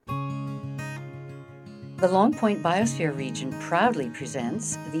The Long Point Biosphere Region proudly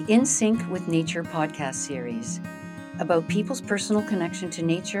presents the In Sync with Nature podcast series about people's personal connection to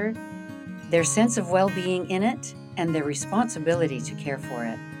nature, their sense of well-being in it, and their responsibility to care for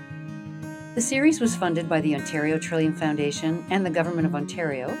it. The series was funded by the Ontario Trillium Foundation and the Government of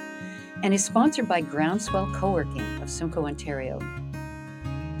Ontario and is sponsored by Groundswell Coworking of Simcoe, Ontario.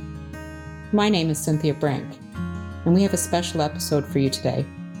 My name is Cynthia Brink, and we have a special episode for you today.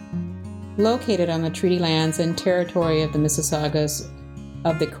 Located on the treaty lands and territory of the Mississaugas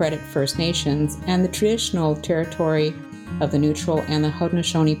of the Credit First Nations and the traditional territory of the Neutral and the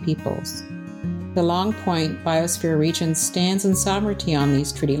Haudenosaunee peoples, the Long Point Biosphere Region stands in sovereignty on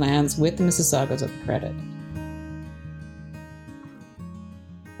these treaty lands with the Mississaugas of the Credit.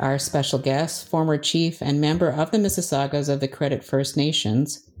 Our special guest, former chief and member of the Mississaugas of the Credit First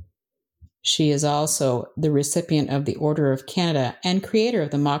Nations. She is also the recipient of the Order of Canada and creator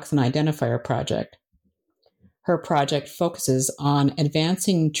of the Moccasin Identifier Project. Her project focuses on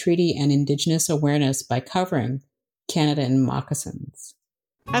advancing treaty and Indigenous awareness by covering Canada in moccasins.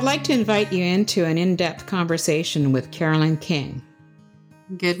 I'd like to invite you into an in-depth conversation with Carolyn King.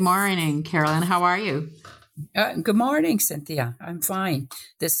 Good morning, Carolyn. How are you? Good morning, Cynthia. I'm fine.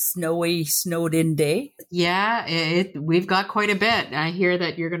 This snowed-in day. Yeah, we've got quite a bit. I hear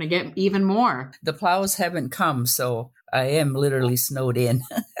that you're going to get even more. The plows haven't come, so I am literally snowed in.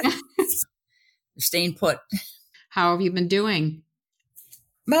 Staying put. How have you been doing?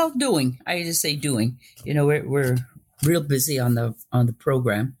 Well, doing. I just say doing. You know, we're real busy on the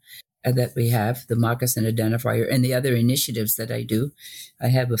program that we have, the Moccasin Identifier, and the other initiatives that I do. I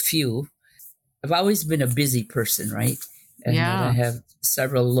have a few. I've always been a busy person, right? And yeah. I have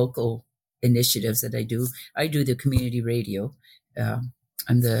several local initiatives that I do. I do the community radio.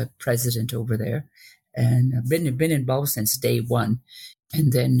 I'm the president over there, and I've been involved since day one.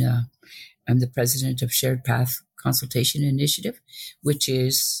 And then I'm the president of Shared Path Consultation Initiative, which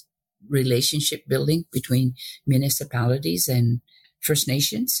is relationship building between municipalities and First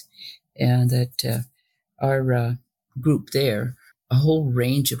Nations. And that our group there, a whole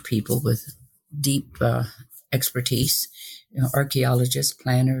range of people with deep expertise, archaeologists,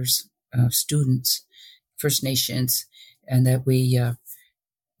 planners, students, First Nations, and that we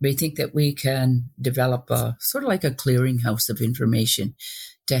think that we can develop a sort of like a clearinghouse of information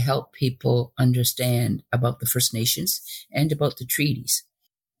to help people understand about the First Nations and about the treaties.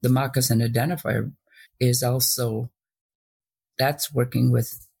 The Moccasin Identifier is also, that's working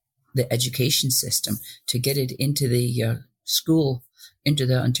with the education system to get it into the school, into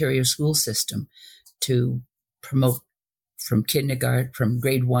the Ontario school system to promote from kindergarten, from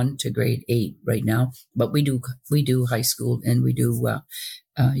grade 1 to grade 8 right now. But we do high school, and we do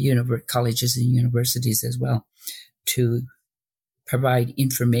colleges and universities as well to provide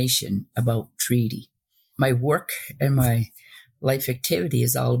information about treaty. My work and my life activity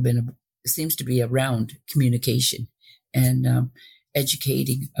seems to be around communication and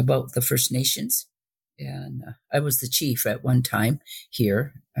educating about the First Nations. And I was the chief at one time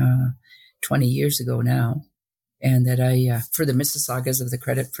here, 20 years ago now, and that I, for the Mississaugas of the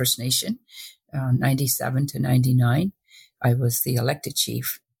Credit First Nation, 97 to 99, I was the elected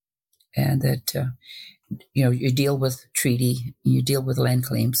chief. And that, you deal with treaty, you deal with land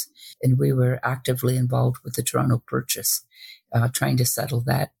claims, and we were actively involved with the Toronto Purchase, trying to settle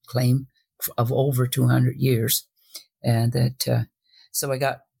that claim of over 200 years. And that, so I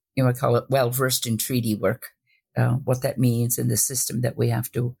got, I call it well-versed in treaty work, what that means and the system that we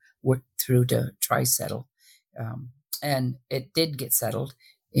have to work through to try settle. And it did get settled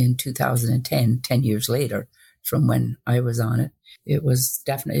in 2010, 10 years later from when I was on it. It was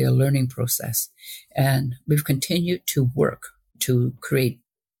definitely a learning process. And we've continued to work to create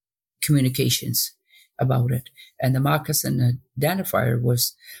communications about it. And the Moccasin Identifier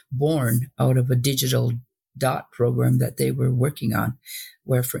was born out of a digital dot program that they were working on,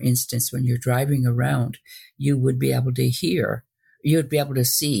 where, for instance, when you're driving around, you would be able to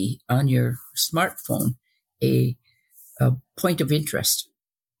see on your smartphone a point of interest.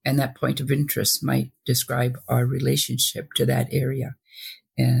 And that point of interest might describe our relationship to that area.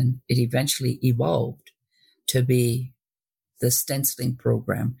 And it eventually evolved to be the stenciling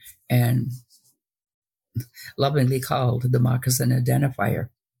program and lovingly called the Moccasin Identifier.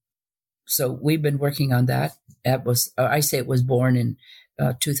 So we've been working on that. It was born in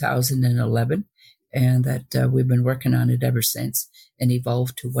 2011, and that we've been working on it ever since and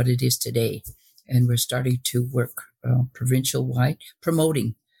evolved to what it is today. And we're starting to work provincial-wide,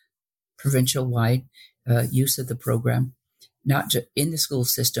 promoting provincial-wide use of the program, not just in the school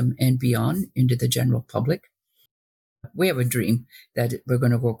system and beyond into the general public. We have a dream that we're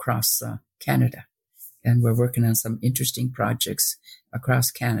going to go across Canada And we're working on some interesting projects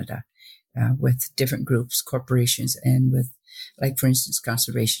across Canada with different groups, corporations, and with, like, for instance,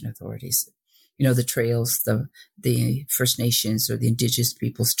 conservation authorities. The trails, the First Nations or the Indigenous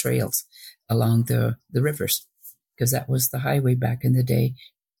people's trails along the rivers, because that was the highway back in the day.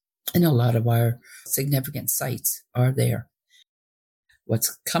 And a lot of our significant sites are there.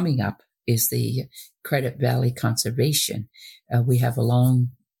 What's coming up is the Credit Valley Conservation. We have a long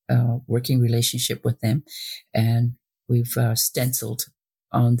working relationship with them, and we've stenciled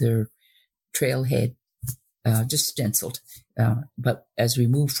on their trailhead, just stenciled. But as we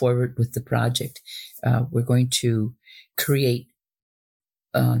move forward with the project, we're going to create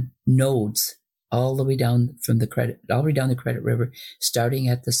nodes all the way down the Credit River, starting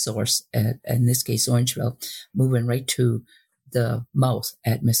at the source, in this case, Orangeville, moving right to the mouth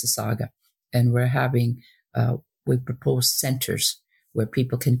at Mississauga. And we're having, we propose centers where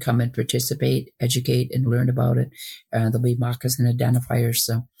people can come and participate, educate, and learn about it. There'll be moccasin identifiers,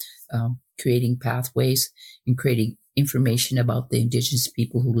 creating pathways and creating information about the Indigenous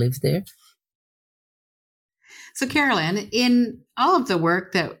people who live there. So, Carolyn, in all of the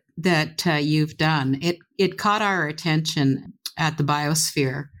work that you've done, it caught our attention at the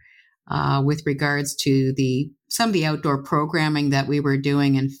Biosphere with regards to some of the outdoor programming that we were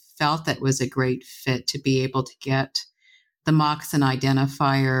doing, and felt that was a great fit to be able to get the moccasin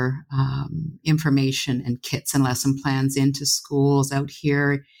identifier information and kits and lesson plans into schools out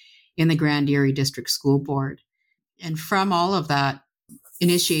here in the Grand Erie District School Board. And from all of that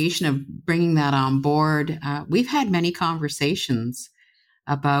initiation of bringing that on board, we've had many conversations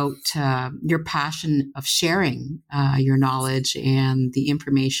about your passion of sharing your knowledge and the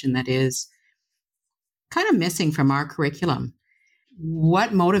information that is kind of missing from our curriculum.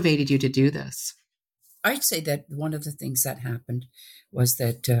 What motivated you to do this? I'd say that one of the things that happened was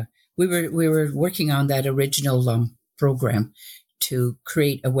that we were working on that original program to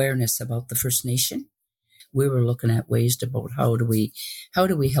create awareness about the First Nation. We were looking at ways about how do we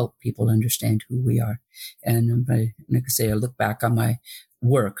help people understand who we are. And like I say, I look back on my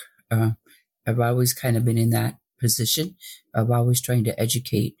work. I've always kind of been in that position of always trying to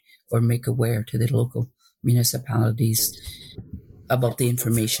educate or make aware to the local municipalities about the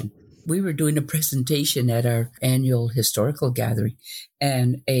information. We were doing a presentation at our annual historical gathering,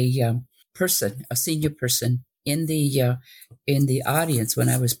 and a senior person in the audience, when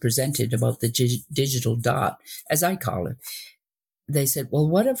I was presented about the digital dot, as I call it, they said, "Well,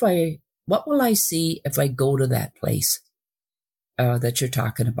 what will I see if I go to that place that you're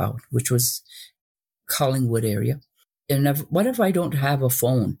talking about," which was Collingwood area, and what if I don't have a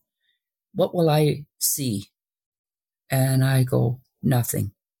phone? What will I see? And I go,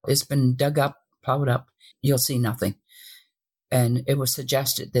 nothing. It's been dug up, plowed up. You'll see nothing. And it was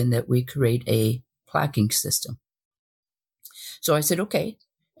suggested then that we create a plaquing system. So I said, okay.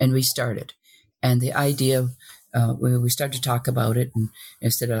 And we started. And the idea, we started to talk about it, and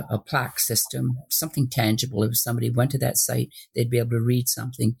instead of a plaque system, something tangible. If somebody went to that site, they'd be able to read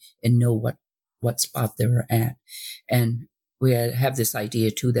something and know what spot they were at. And we have this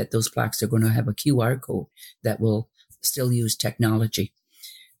idea too that those plaques are going to have a QR code that will still use technology.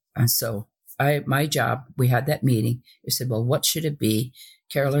 And so my job, we had that meeting. I said, well, what should it be?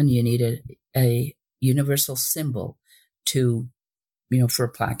 Carolyn, you needed a universal symbol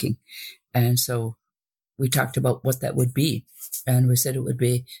for plaquing. And so we talked about what that would be. And we said it would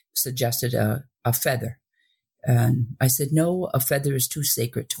be suggested a feather. And I said, no, a feather is too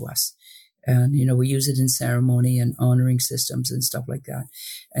sacred to us. And, we use it in ceremony and honoring systems and stuff like that.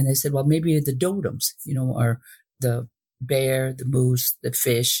 And they said, well, maybe the dotems, are the bear, the moose, the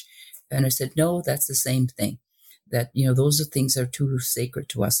fish. And I said, no, that's the same thing. That, those are things that are too sacred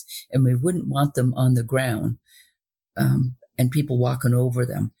to us. And we wouldn't want them on the ground and people walking over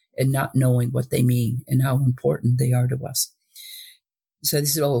them and not knowing what they mean and how important they are to us. So they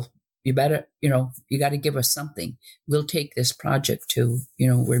said, oh, you better, you got to give us something. We'll take this project to,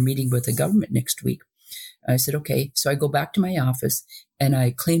 we're meeting with the government next week. I said, okay. So I go back to my office and I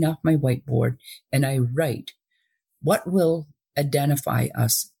clean off my whiteboard and I write, what will identify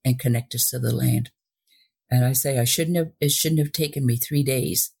us and connect us to the land? And I say, it shouldn't have taken me 3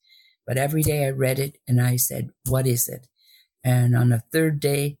 days, but every day I read it and I said, what is it? And on the third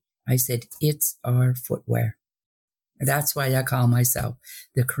day, I said, it's our footwear. And that's why I call myself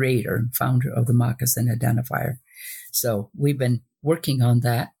the creator and founder of the Moccasin Identifier. So we've been working on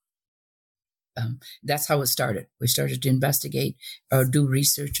that. That's how it started. We started to investigate or do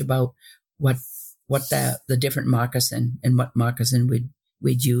research about what the different moccasin and what moccasin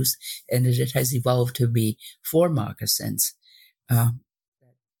we'd use. And it has evolved to be 4 moccasins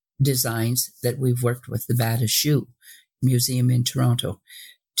designs that we've worked with the Bata Shoe Museum in Toronto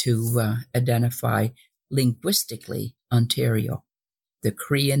to identify linguistically Ontario, the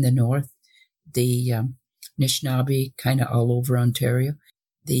Cree in the north, the Anishinaabe kind of all over Ontario,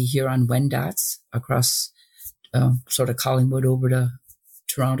 the Huron-Wendat across sort of Collingwood over to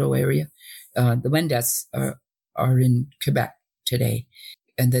Toronto area. The Wendats are in Quebec today.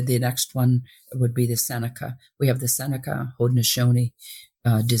 And then the next one would be the Seneca. We have the Seneca Haudenosaunee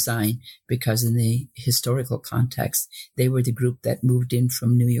design because in the historical context, they were the group that moved in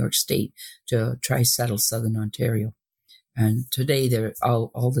from New York State to try settle southern Ontario. And today, they're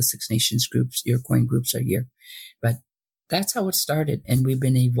all the Six Nations groups, Iroquois groups are here. But that's how it started. And we've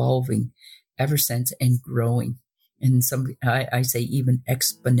been evolving ever since and growing. And I say even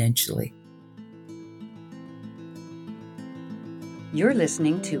exponentially. You're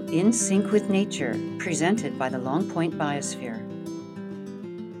listening to In Sync with Nature, presented by the Long Point Biosphere.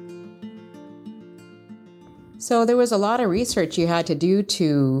 So there was a lot of research you had to do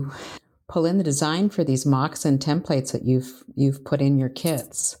to pull in the design for these moccasin templates that you've put in your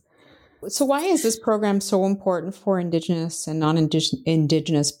kits. So why is this program so important for Indigenous and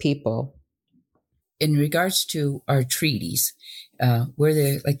non-Indigenous people? In regards to our treaties, we're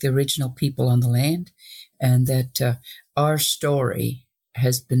the original people on the land, and that our story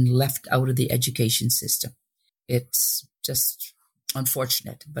has been left out of the education system. It's just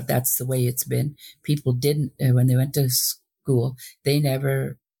unfortunate, but that's the way it's been. People didn't, when they went to school, they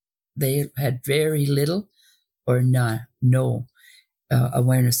had very little or no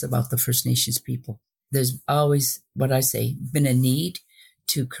awareness about the First Nations people. There's always, what I say, been a need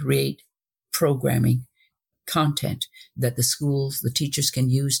to create programming content that the schools, the teachers can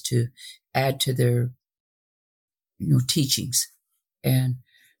use to add to their teachings. And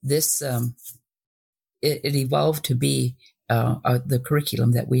this it evolved to be the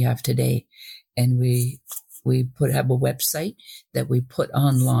curriculum that we have today. And we have a website that we put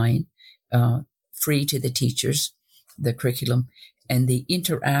online, free to the teachers, the curriculum, and the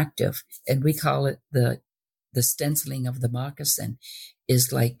interactive, and we call it the stenciling of the moccasin,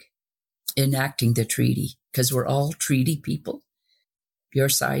 is like enacting the treaty, because we're all treaty people, your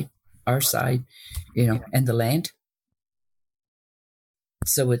side, our side, and the land.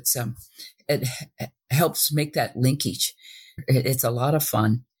 So it helps make that linkage. It's a lot of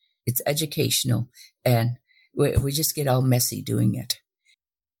fun. It's educational, and we just get all messy doing it.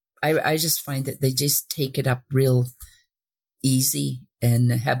 I just find that they just take it up real easy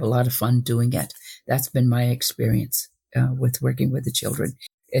and have a lot of fun doing it. That's been my experience with working with the children.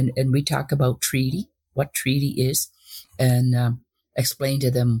 And we talk about treaty, what treaty is, and explain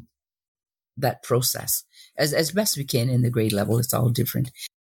to them that process as best we can in the grade level. It's all different.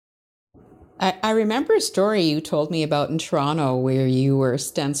 I remember a story you told me about in Toronto where you were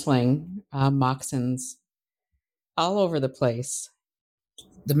stenciling moccasins all over the place.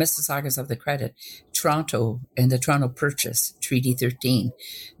 The Mississaugas of the Credit, Toronto, and the Toronto Purchase, Treaty 13,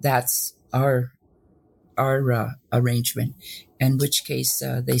 that's our arrangement, in which case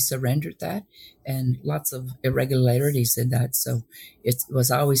they surrendered that, and lots of irregularities in that. So it was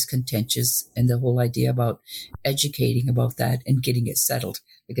always contentious, and the whole idea about educating about that and getting it settled.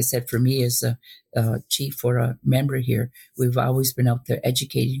 Like I said, for me as a chief or a member here, we've always been out there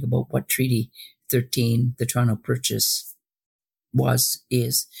educating about what Treaty 13, the Toronto Purchase,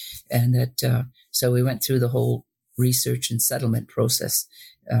 is, and that so we went through the whole research and settlement process,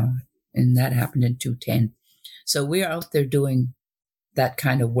 and that happened in 2010. So we're out there doing that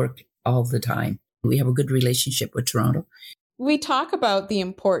kind of work all the time. We have a good relationship with Toronto. We talk about the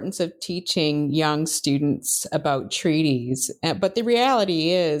importance of teaching young students about treaties, but the reality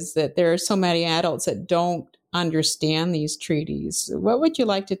is that there are so many adults that don't understand these treaties. What would you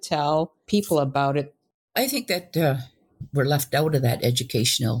like to tell people about it? I think that we're left out of that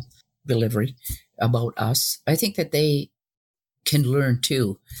educational delivery about us. I think that they can learn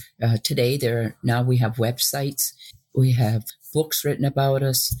too. Today, now we have websites, we have books written about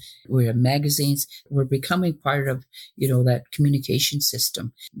us, we have magazines. We're becoming part of, that communication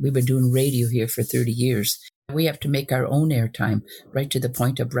system. We've been doing radio here for 30 years. We have to make our own airtime, right to the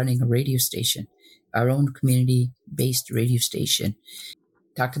point of running a radio station, our own community-based radio station.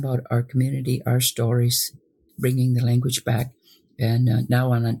 Talk about our community, our stories, bringing the language back. And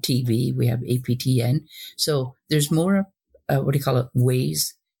now on TV, we have APTN. So there's more,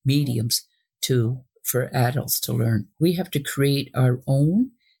 ways, mediums for adults to learn. We have to create our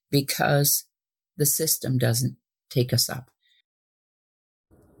own because the system doesn't take us up.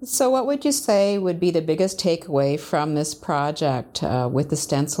 So what would you say would be the biggest takeaway from this project with the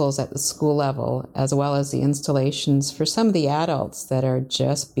stencils at the school level, as well as the installations for some of the adults that are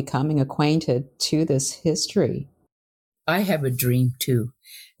just becoming acquainted to this history? I have a dream too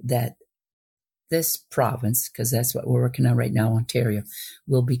that this province, because that's what we're working on right now, Ontario,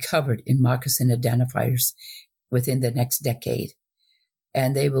 will be covered in moccasin identifiers within the next decade.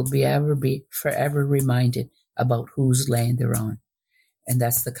 And they will be forever reminded about whose land they're on. And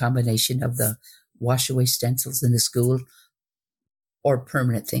that's the combination of the wash away stencils in the school or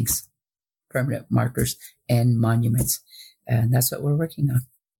permanent things, permanent markers and monuments. And that's what we're working on.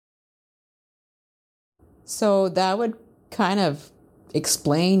 So that would kind of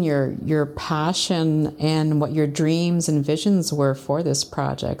explain your passion and what your dreams and visions were for this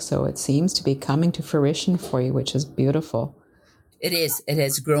project. So it seems to be coming to fruition for you, which is beautiful. It is. It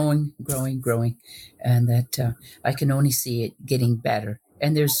is growing, and that I can only see it getting better.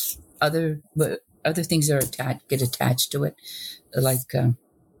 And there's other things that get attached to it, like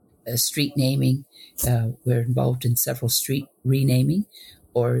street naming. We're involved in several street renaming,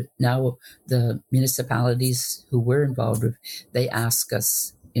 or now the municipalities who we're involved with, they ask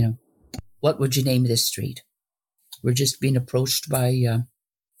us, what would you name this street? We're just being approached by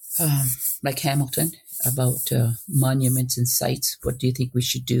like Hamilton about monuments and sites. What do you think we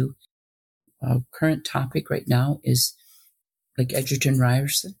should do? Our current topic right now is like Edgerton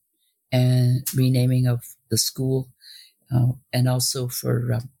Ryerson and renaming of the school, and also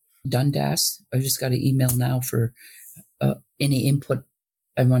for Dundas. I just got an email now for any input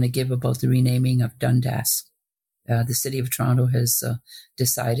I want to give about the renaming of Dundas. The City of Toronto has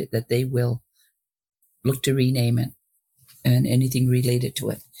decided that they will look to rename it and anything related to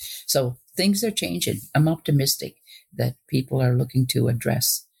it. So things are changing. I'm optimistic that people are looking to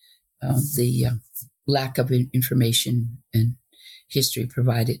address the lack of information and history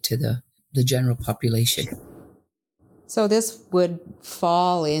provided to the general population. So this would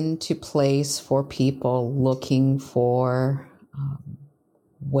fall into place for people looking for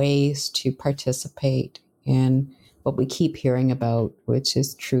ways to participate in what we keep hearing about, which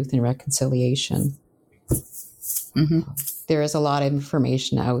is truth and reconciliation. Mm-hmm. There is a lot of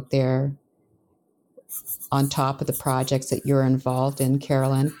information out there on top of the projects that you're involved in,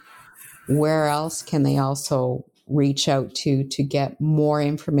 Carolyn. Where else can they also reach out to get more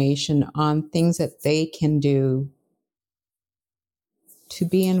information on things that they can do to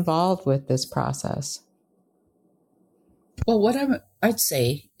be involved with this process? Well, what I'd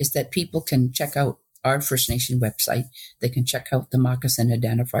say is that people can check out our First Nation website. They can check out the Moccasin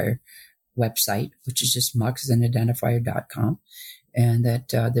Identifier website, which is just moccasinidentifier.com, and that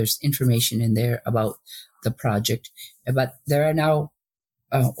there's information in there about the project. But there are now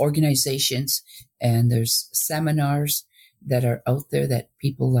organizations and there's seminars that are out there that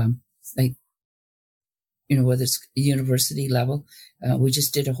people like, whether it's university level. We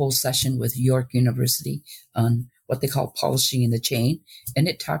just did a whole session with York University on what they call polishing in the chain, and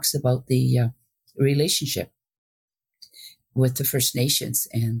it talks about the relationship with the First Nations,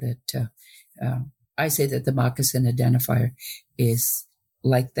 and that I say that the Moccasin Identifier is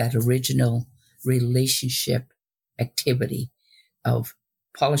like that original relationship activity of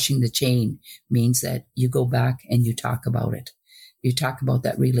polishing the chain. Means that you go back and you talk about it. You talk about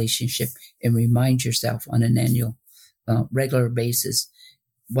that relationship and remind yourself on an annual, regular basis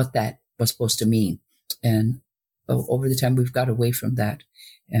what that was supposed to mean. And over the time, we've got away from that.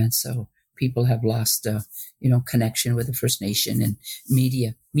 And so people have lost, connection with the First Nation, and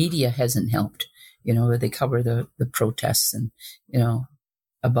media hasn't helped. They cover the protests and,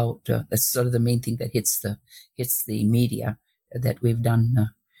 about, that's sort of the main thing that hits the media that we've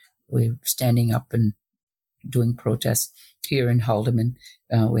done. We're standing up and doing protests here in Haldimand.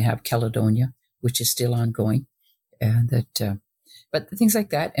 We have Caledonia, which is still ongoing, and that, but things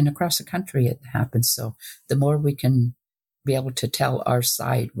like that, and across the country it happens. So the more we can be able to tell our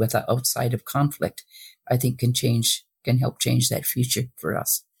side without outside of conflict, I think can help change that future for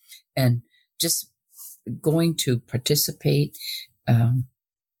us. And just going to participate,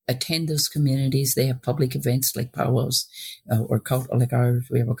 attend those communities. They have public events like powwows, or like ours.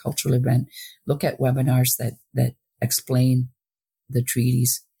 We have a cultural event. Look at webinars that explain the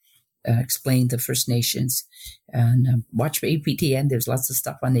treaties, explain the First Nations, and watch APTN. There's lots of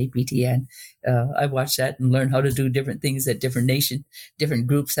stuff on APTN. I watch that and learn how to do different things that different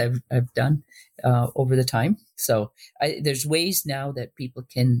groups have done over the time. So there's ways now that people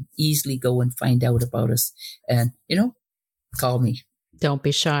can easily go and find out about us, and call me. Don't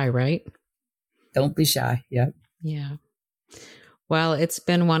be shy, right? Don't be shy. Yeah. Yeah. Well, it's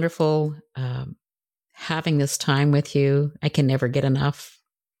been wonderful having this time with you. I can never get enough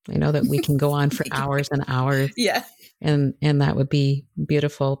I know that we can go on for hours and hours. Yeah. And that would be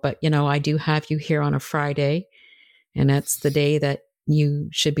beautiful. But, I do have you here on a Friday, and that's the day that you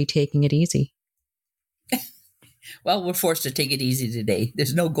should be taking it easy. Well, we're forced to take it easy today.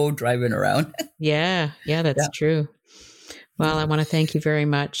 There's no go driving around. Yeah, that's true. Well, I want to thank you very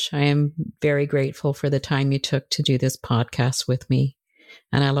much. I am very grateful for the time you took to do this podcast with me.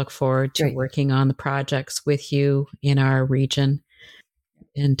 And I look forward to working on the projects with you in our region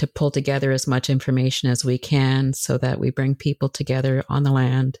and to pull together as much information as we can so that we bring people together on the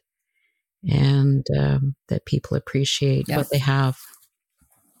land and that people appreciate what they have.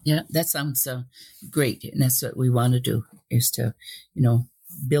 Yeah, that sounds great. And that's what we want to do, is to,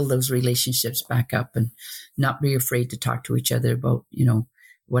 build those relationships back up and not be afraid to talk to each other about,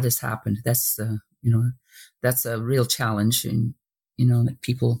 what has happened. That's, that's a real challenge, and, that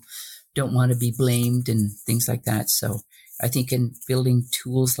people don't want to be blamed and things like that. So I think in building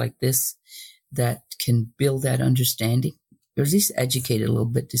tools like this that can build that understanding, or at least educate a little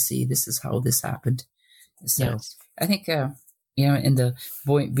bit to see this is how this happened. So I think, and the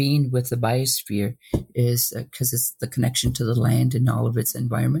point being with the biosphere is because it's the connection to the land and all of its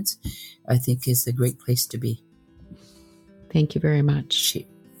environments, I think is a great place to be. Thank you very much.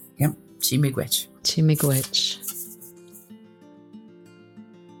 Chimigwech. Chimigwech.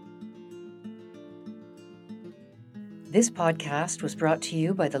 This podcast was brought to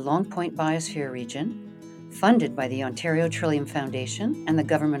you by the Long Point Biosphere Region, funded by the Ontario Trillium Foundation and the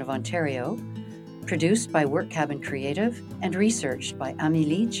Government of Ontario, produced by Work Cabin Creative, and researched by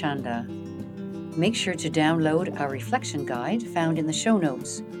Amélie Chanda. Make sure to download our reflection guide found in the show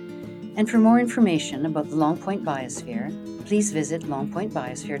notes. And for more information about the Long Point Biosphere, please visit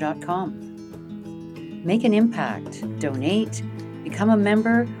longpointbiosphere.com. Make an impact, donate, become a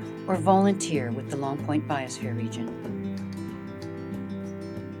member, or volunteer with the Long Point Biosphere Region.